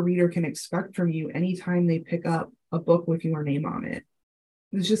what a reader can expect from you anytime they pick up a book with your name on it.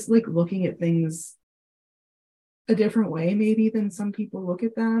 It's just like looking at things a different way, maybe, than some people look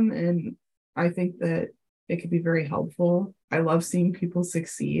at them. And I think that it could be very helpful. I love seeing people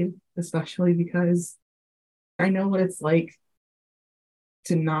succeed, especially because I know what it's like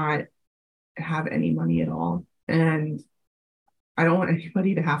to not have any money at all. And I don't want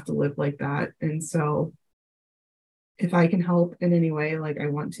anybody to have to live like that. And so if I can help in any way, like I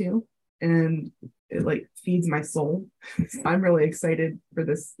want to, and it like feeds my soul. I'm really excited for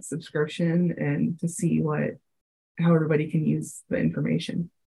this subscription and to see how everybody can use the information.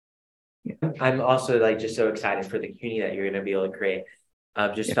 Yeah. I'm also like just so excited for the community that you're going to be able to create.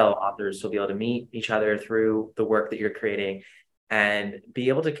 Just fellow authors will be able to meet each other through the work that you're creating and be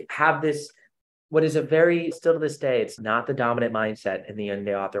able to have this, what is a very, still to this day, it's not the dominant mindset in the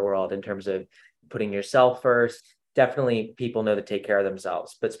indie author world in terms of putting yourself first. Definitely people know to take care of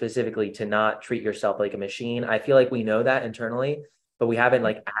themselves, but specifically to not treat yourself like a machine. I feel like we know that internally, but we haven't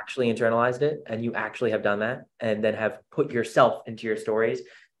like actually internalized it. And you actually have done that and then have put yourself into your stories.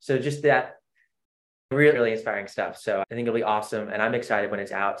 So just that really, really inspiring stuff. So I think it'll be awesome. And I'm excited when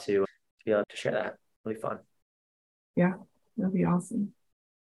it's out to be able to share that. It'll be fun. Yeah, that'll be awesome.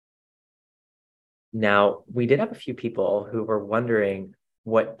 Now, we did have a few people who were wondering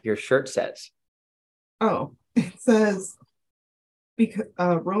what your shirt says. Oh, it says because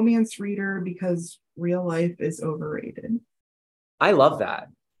romance reader because real life is overrated. I love that.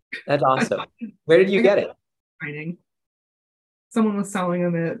 That's awesome. Where did you get it? Signing. Someone was selling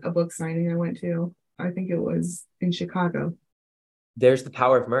them at a book signing I went to. I think it was in Chicago. There's the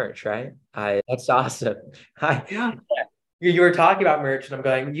power of merch, right? That's awesome. Yeah. You were talking about merch, and I'm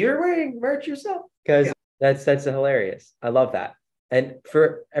going, you're wearing merch yourself because that's hilarious. I love that. And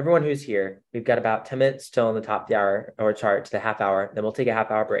for everyone who's here, we've got about 10 minutes till in the top of the hour, or sorry, to the half hour. Then we'll take a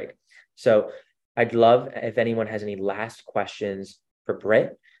half-hour break. So I'd love if anyone has any last questions for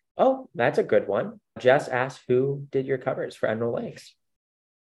Britt. Oh, that's a good one. Jess asked, who did your covers for Emerald Lakes?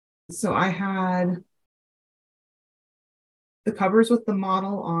 So I had the covers with the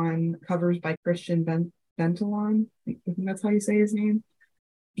model on covers by Christian Bentalon. I think that's how you say his name.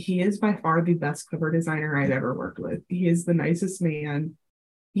 He is by far the best cover designer I've ever worked with. He is the nicest man.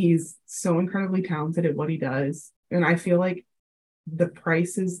 He's so incredibly talented at what he does. And I feel like the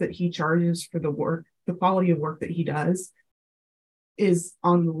prices that he charges for the work, the quality of work that he does is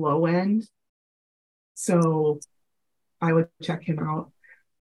on the low end. So I would check him out.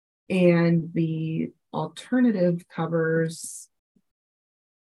 And the alternative covers,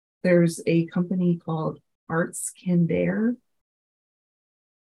 there's a company called Arts Candare.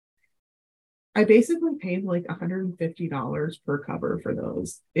 I basically paid like $150 per cover for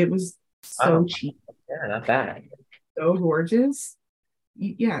those. It was so cheap. Yeah, not bad. So gorgeous.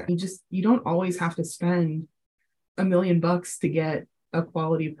 You don't always have to spend $1 million to get a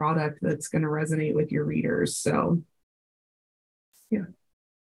quality product that's going to resonate with your readers. So yeah.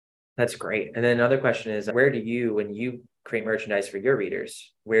 That's great. And then another question is, where do you, when you create merchandise for your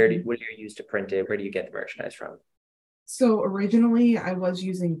readers, what do you use to print it? Where do you get the merchandise from? So originally I was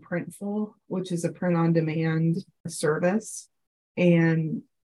using Printful, which is a print-on-demand service. And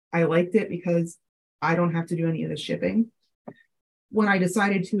I liked it because I don't have to do any of the shipping. When I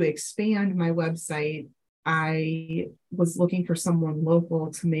decided to expand my website, I was looking for someone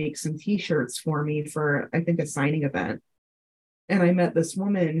local to make some t-shirts for me for, I think, a signing event. And I met this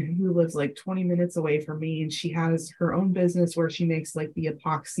woman who lives like 20 minutes away from me, and she has her own business where she makes like the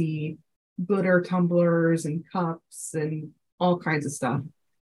epoxy glitter tumblers and cups and all kinds of stuff.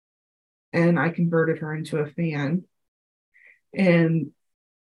 And I converted her into a fan. And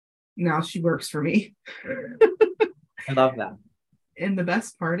now she works for me. I love that. And the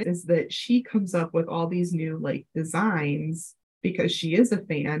best part is that she comes up with all these new like designs because she is a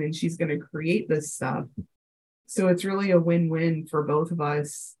fan and she's going to create this stuff. So it's really a win-win for both of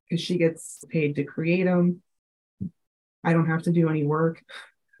us because she gets paid to create them. I don't have to do any work.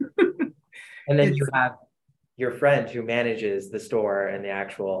 And then you have your friend who manages the store and the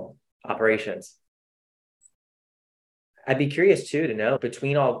actual operations. I'd be curious too to know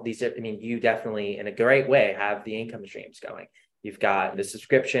between all these, I mean, you definitely in a great way have the income streams going. You've got the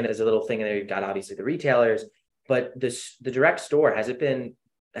subscription as a little thing in there. You've got obviously the retailers, but the direct store, has that been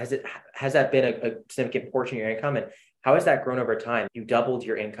a significant portion of your income? And how has that grown over time? You doubled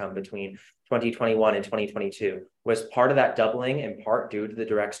your income between 2021 and 2022. Was part of that doubling in part due to the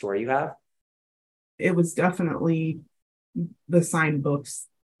direct store you have? It was definitely the signed books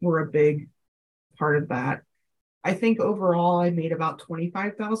were a big part of that. I think overall I made about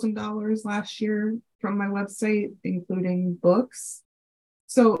 $25,000 last year from my website, including books.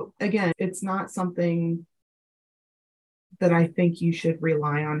 So again, it's not something that I think you should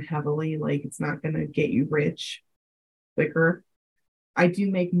rely on heavily. Like it's not going to get you rich quicker. I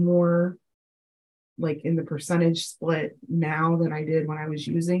do make more like in the percentage split now than I did when I was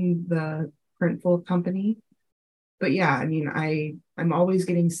using the Printful company. But yeah, I mean, I'm always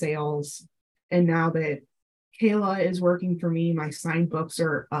getting sales. And now that Kayla is working for me, my signed books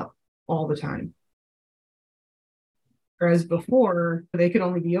are up all the time. Whereas before, they could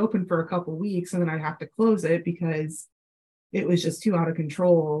only be open for a couple weeks and then I'd have to close it because it was just too out of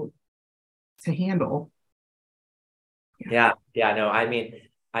control to handle. Yeah. No, I mean,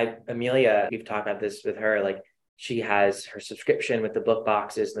 Amelia, we've talked about this with her, like she has her subscription with the book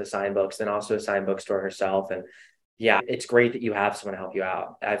boxes and the sign books, and also a sign bookstore herself. And yeah, it's great that you have someone to help you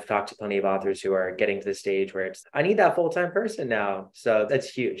out. I've talked to plenty of authors who are getting to the stage where I need that full-time person now. So that's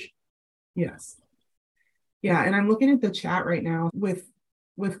huge. Yes. Yeah. And I'm looking at the chat right now with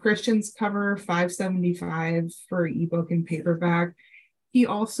Christian's cover $5.75 for ebook and paperback. He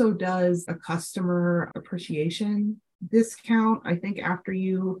also does a customer appreciation discount. I think after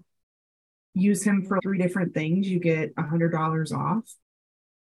you use him for 3 different things, you get $100 off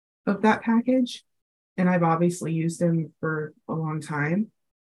of that package. And I've obviously used him for a long time.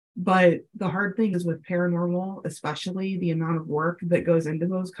 But the hard thing is with paranormal, especially the amount of work that goes into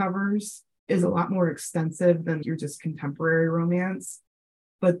those covers is a lot more extensive than your just contemporary romance.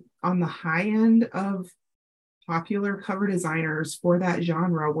 But on the high end of popular cover designers for that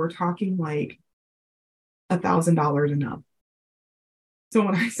genre, we're talking like $1,000 and up. So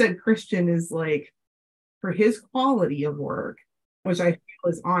when I said Christian is like, for his quality of work, which I feel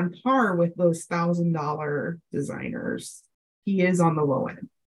is on par with those $1,000 designers, he is on the low end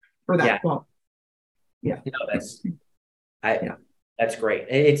for that quality. Yeah. That's great.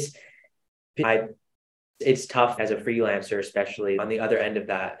 It's tough as a freelancer, especially on the other end of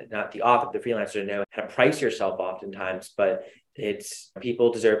that, not the author, the freelancer, to know how to price yourself oftentimes, but it's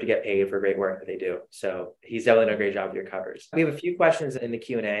people deserve to get paid for great work that they do. So he's definitely done a great job with your covers. We have a few questions in the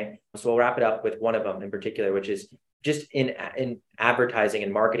Q&A. So we'll wrap it up with one of them in particular, which is just in advertising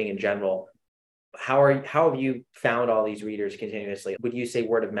and marketing in general. How have you found all these readers continuously? Would you say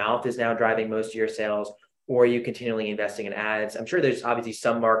word of mouth is now driving most of your sales? Or are you continually investing in ads? I'm sure there's obviously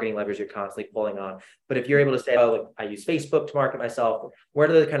some marketing levers you're constantly pulling on, but if you're able to say, oh, look, I use Facebook to market myself, what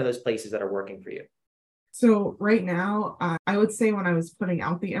are the kind of those places that are working for you? So right now, I would say when I was putting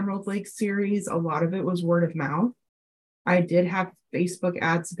out the Emerald Lake series, a lot of it was word of mouth. I did have Facebook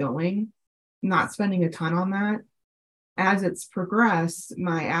ads going, not spending a ton on that. As it's progressed,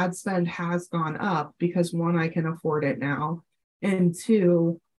 my ad spend has gone up because 1, I can afford it now. And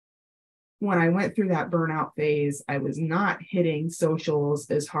 2, when I went through that burnout phase, I was not hitting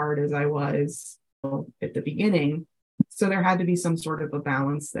socials as hard as I was at the beginning. So there had to be some sort of a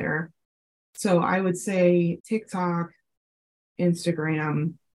balance there. So I would say TikTok,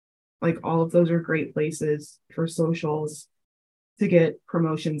 Instagram, like all of those are great places for socials to get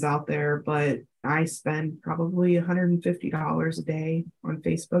promotions out there. But I spend probably $150 a day on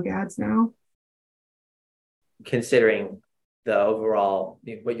Facebook ads now. Considering the overall,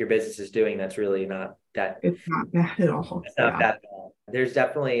 what your business is doing, that's really not that. It's not bad at all. It's not bad at all. There's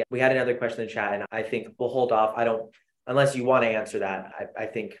definitely, we had another question in the chat, and I think we'll hold off. Unless you want to answer that, I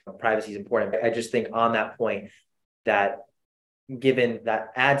think privacy is important. I just think on that point that given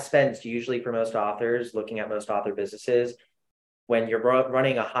that ad spends usually for most authors, looking at most author businesses, when you're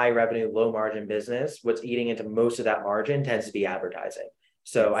running a high revenue, low margin business, what's eating into most of that margin tends to be advertising.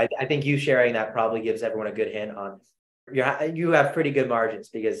 So I think you sharing that probably gives everyone a good hint on you have pretty good margins,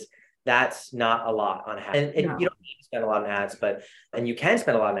 because that's not a lot on ads. And you don't need to spend a lot on ads, and you can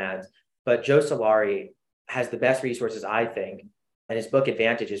spend a lot on ads, but Joe Solari has the best resources, I think, and his book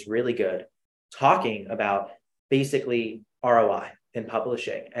Advantage is really good, talking about basically ROI in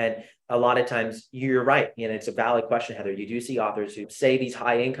publishing. And a lot of times you're right, and it's a valid question, Heather. You do see authors who say these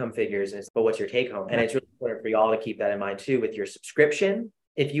high income figures, but what's your take home? And it's really important for y'all to keep that in mind too with your subscription.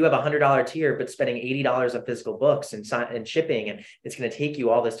 If you have $100 tier, but spending $80 on physical books and shipping, and it's going to take you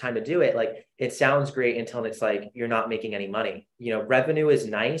all this time to do it, like it sounds great until it's like you're not making any money. Revenue is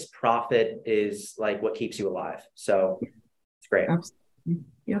nice. Profit is like what keeps you alive. So it's great. Absolutely.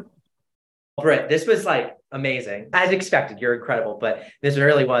 Yep. Britt, this was like amazing. As expected, you're incredible, but this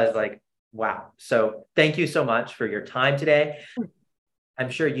really was like, wow. So thank you so much for your time today. I'm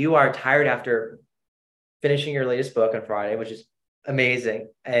sure you are tired after finishing your latest book on Friday, which is amazing.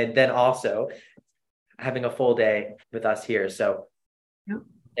 And then also having a full day with us here. So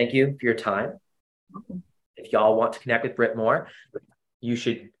Thank you for your time. If y'all want to connect with Britt more, you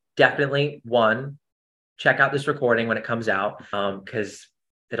should definitely, check out this recording when it comes out, because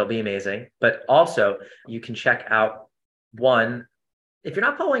it'll be amazing. But also you can check out if you're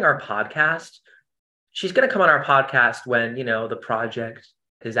not following our podcast, she's going to come on our podcast when, the project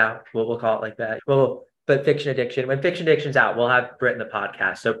is out. We'll call it like that. But Fiction Addiction, when Fiction Addiction's out, we'll have Britt in the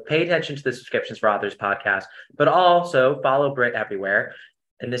podcast. So pay attention to the Subscriptions for Authors podcast, but also follow Britt everywhere.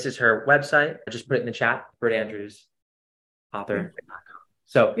 And this is her website. I just put it in the chat, Britt Andrews, author.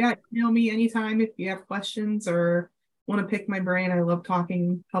 So email me anytime if you have questions or want to pick my brain. I love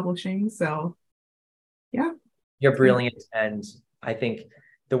talking publishing. So yeah. You're brilliant. And I think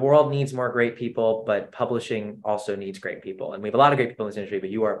the world needs more great people, but publishing also needs great people. And we have a lot of great people in this industry, but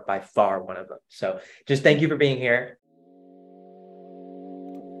you are by far one of them. So just thank you for being here.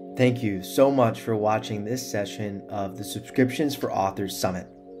 Thank you so much for watching this session of the Subscriptions for Authors Summit.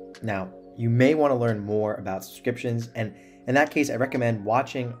 Now, you may want to learn more about subscriptions, and in that case, I recommend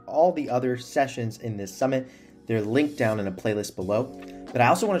watching all the other sessions in this summit. They're linked down in a playlist below. But I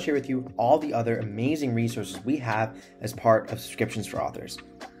also want to share with you all the other amazing resources we have as part of Subscriptions for Authors.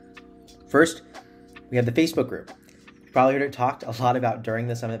 First, we have the Facebook group. You probably heard it talked a lot about during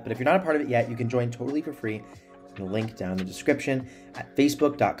the summit, but if you're not a part of it yet, you can join totally for free. The link down in the description at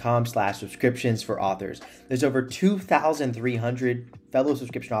facebook.com/subscriptions for authors. There's over 2,300 fellow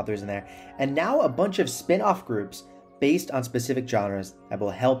subscription authors in there, and now a bunch of spin-off groups based on specific genres that will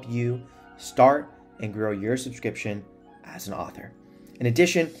help you start and grow your subscription as an author. In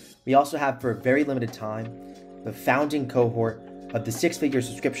addition, we also have, for a very limited time, the founding cohort of the 6-Figure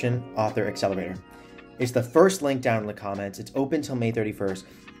Subscription Author Accelerator. It's the first link down in the comments. It's open till May 31st,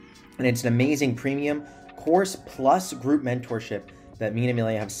 and it's an amazing premium course plus group mentorship that me and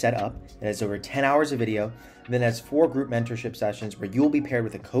Amelia have set up. It has over 10 hours of video, and then has 4 group mentorship sessions where you will be paired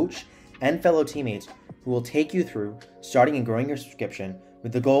with a coach and fellow teammates who will take you through starting and growing your subscription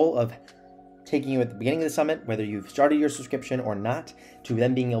with the goal of taking you at the beginning of the summit, whether you've started your subscription or not, to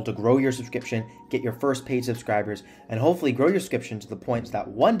then being able to grow your subscription, get your first paid subscribers, and hopefully grow your subscription to the point that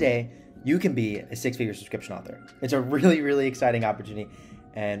one day you can be a 6-figure subscription author. It's a really, really exciting opportunity.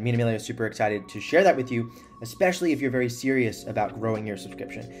 And me and Amelia are super excited to share that with you, especially if you're very serious about growing your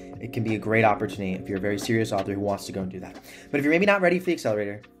subscription. It can be a great opportunity if you're a very serious author who wants to go and do that. But if you're maybe not ready for the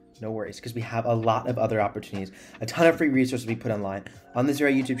accelerator, no worries, because we have a lot of other opportunities, a ton of free resources we put online. On this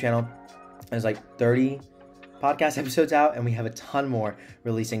very YouTube channel, there's like 30 podcast episodes out, and we have a ton more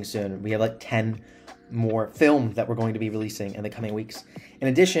releasing soon. We have like 10 more filmed that we're going to be releasing in the coming weeks. In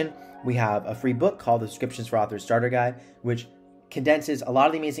addition, we have a free book called the Subscriptions for Authors Starter Guide, which condenses a lot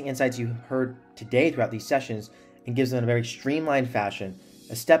of the amazing insights you heard today throughout these sessions and gives them in a very streamlined fashion,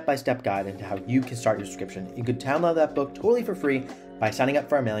 a step-by-step guide into how you can start your subscription. You could download that book totally for free by signing up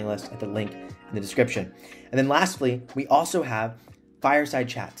for our mailing list at the link in the description. And then lastly, we also have Fireside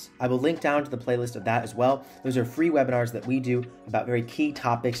Chats. I will link down to the playlist of that as well. Those are free webinars that we do about very key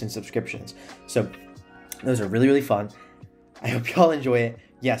topics in subscriptions. So those are really, really fun. I hope you all enjoy it.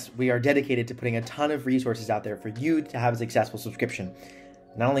 Yes, we are dedicated to putting a ton of resources out there for you to have a successful subscription.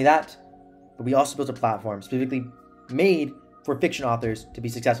 Not only that, but we also built a platform specifically made for fiction authors to be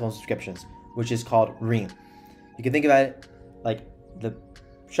successful in subscriptions, which is called Ream. You can think about it like the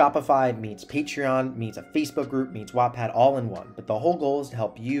Shopify meets Patreon, meets a Facebook group, meets Wattpad, all in one. But the whole goal is to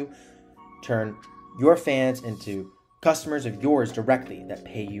help you turn your fans into customers of yours directly that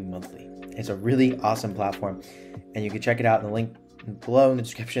pay you monthly. It's a really awesome platform, and you can check it out in the link below in the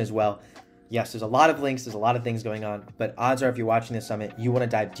description as well. Yes, there's a lot of links, there's a lot of things going on, but odds are if you're watching this summit, you want to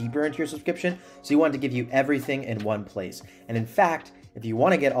dive deeper into your subscription, so you want to give you everything in one place. And in fact, if you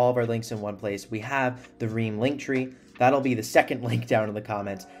want to get all of our links in one place, we have the Ream link tree. That'll be the second link down in the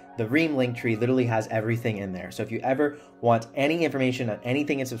comments. The Ream link tree literally has everything in there. So if you ever want any information on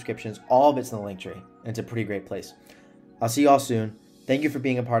anything in subscriptions, all of it's in the link tree. And it's a pretty great place. I'll see you all soon. Thank you for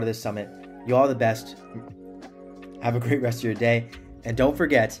being a part of this summit. You all are the best. Have a great rest of your day. And don't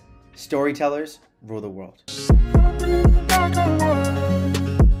forget, storytellers rule the world.